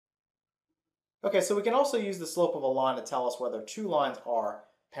Okay, so we can also use the slope of a line to tell us whether two lines are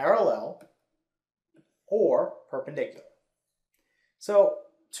parallel or perpendicular. So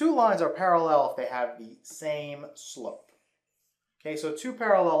two lines are parallel if they have the same slope. Okay, so two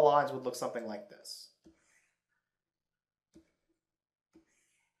parallel lines would look something like this.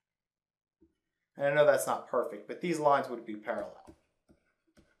 And I know that's not perfect, but these lines would be parallel.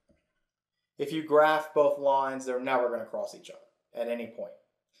 If you graph both lines, they're never going to cross each other at any point.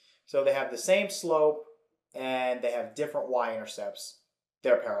 So they have the same slope and they have different y-intercepts.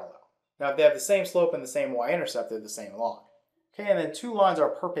 They're parallel. Now, if they have the same slope and the same y-intercept, they're the same line. Okay, and then two lines are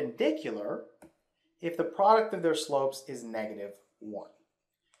perpendicular if the product of their slopes is -1.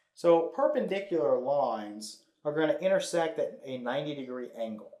 So perpendicular lines are going to intersect at a 90-degree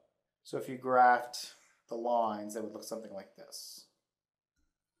angle. So if you graphed the lines, they would look something like this.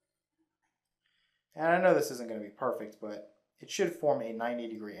 And I know this isn't going to be perfect, but it should form a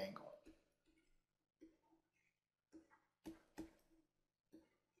 90-degree angle.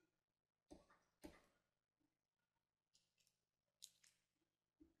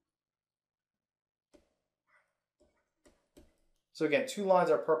 So again, two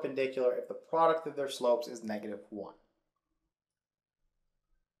lines are perpendicular if the product of their slopes is -1.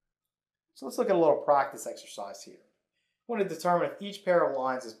 So let's look at a little practice exercise here. We want to determine if each pair of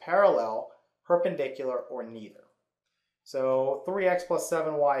lines is parallel, perpendicular, or neither. So 3x plus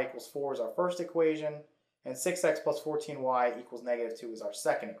 7y equals 4 is our first equation, and 6x plus 14y equals -2 is our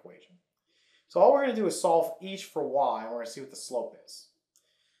second equation. So all we're going to do is solve each for y, and we're going to see what the slope is.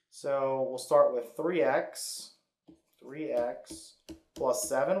 So we'll start with 3x plus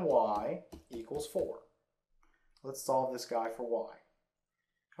 7y equals 4. Let's solve this guy for y.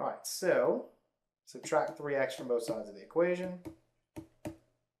 All right, so subtract 3x from both sides of the equation.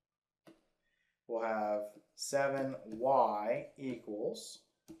 We'll have 7y equals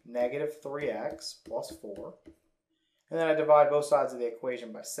 -3x plus 4. And then I divide both sides of the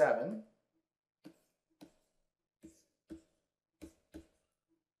equation by 7.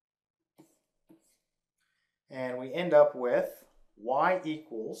 And we end up with y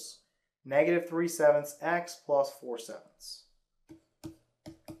equals -3/7 x plus 4/7.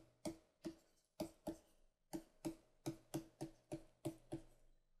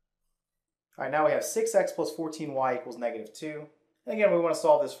 All right, now we have 6x plus 14y equals -2. And again, we want to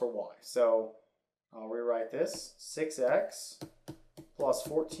solve this for y. So I'll rewrite this. 6x plus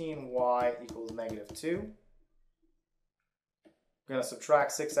 14y equals -2. We're going to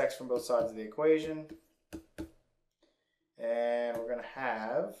subtract 6x from both sides of the equation. And we're going to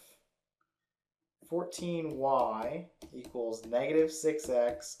have 14y equals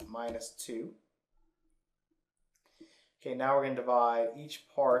 -6x minus 2. Okay, now we're going to divide each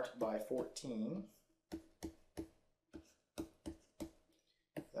part by 14.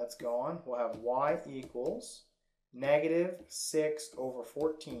 That's gone. We'll have y equals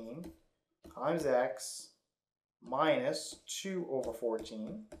 -6/14 times x minus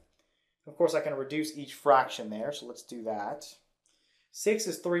 2/14. Of course, I can reduce each fraction there, so let's do that. 6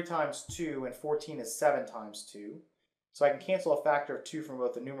 is 3 times 2, and 14 is 7 times 2. So I can cancel a factor of 2 from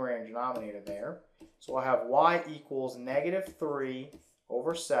both the numerator and denominator there. So I'll have y equals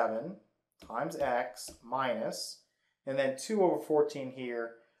 -3/7 times x minus, and then 2/14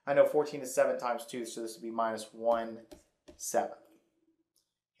 here. I know 14 is 7 times 2, so this would be -1/7.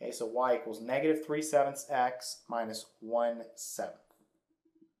 Okay, so y equals -3/7 x minus 1/7.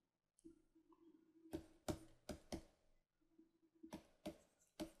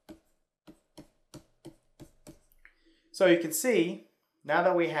 So you can see, now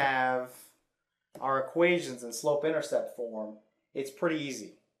that we have our equations in slope-intercept form, it's pretty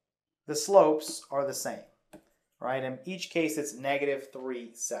easy. The slopes are the same, right? In each case, it's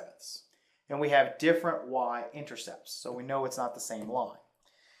 -3/7. And we have different y-intercepts, so we know it's not the same line.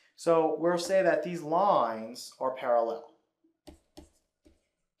 So we'll say that these lines are parallel.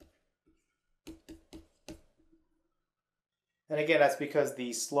 And again, that's because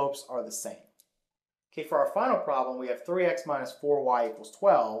the slopes are the same. Okay, for our final problem, we have 3x minus 4y equals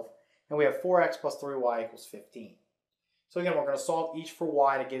 12, and we have 4x plus 3y equals 15. So again, we're going to solve each for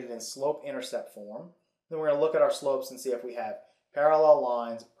y to get it in slope-intercept form. Then we're going to look at our slopes and see if we have parallel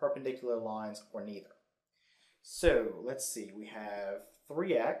lines, perpendicular lines, or neither. So let's see, we have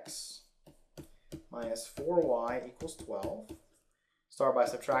 3x minus 4y equals 12. Start by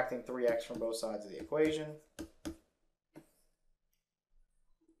subtracting 3x from both sides of the equation.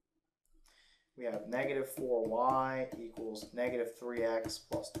 We have -4y equals -3x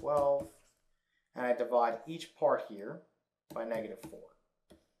plus 12. And I divide each part here by -4.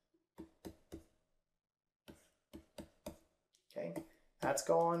 Okay, That's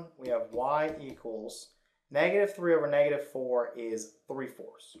gone. We have y equals negative 3 over negative 4 is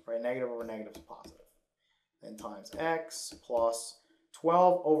 3/4, right? Negative over negative is positive. Then times x plus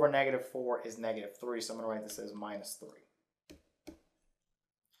 12 over negative 4 is negative 3, so I'm going to write this as minus 3.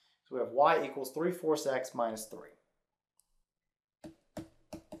 So we have y equals 3/4 x minus 3.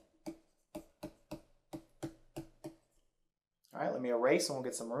 All right, let me erase and we'll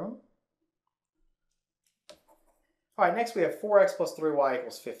get some room. All right, next we have 4x plus 3y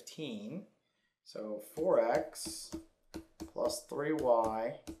equals 15. So 4x plus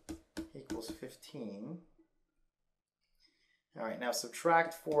 3y equals 15. All right, now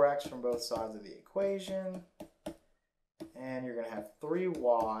subtract 4x from both sides of the equation. And you're going to have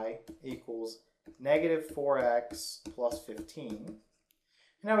 3y equals negative 4x plus 15. And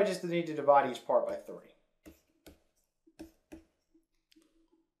now we just need to divide each part by 3.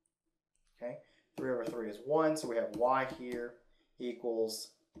 Okay, 3 over 3 is 1, so we have y here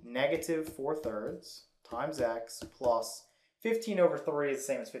equals negative 4/3 times x plus 15 over 3 is the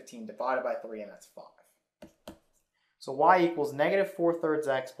same as 15 divided by 3, and that's 5. So y equals negative 4/3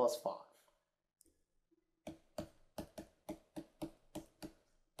 x plus 5.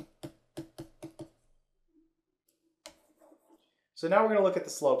 So now we're going to look at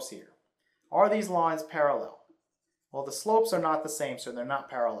the slopes here. Are these lines parallel? Well, the slopes are not the same, so they're not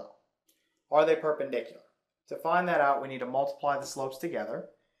parallel. Are they perpendicular? To find that out, we need to multiply the slopes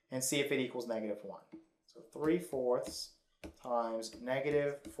together and see if it equals negative 1. So 3/4 times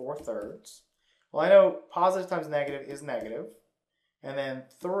negative 4/3. Well, I know positive times negative is negative. And then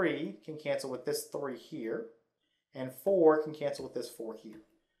 3 can cancel with this 3 here. And 4 can cancel with this 4 here.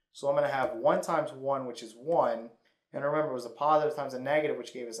 So I'm going to have 1 times 1, which is 1. And remember, it was a positive times a negative,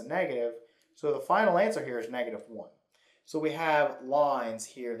 which gave us a negative. So the final answer here is negative 1. So we have lines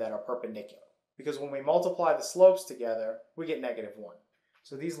here that are perpendicular. Because when we multiply the slopes together, we get negative 1.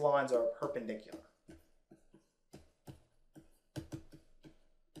 So these lines are perpendicular.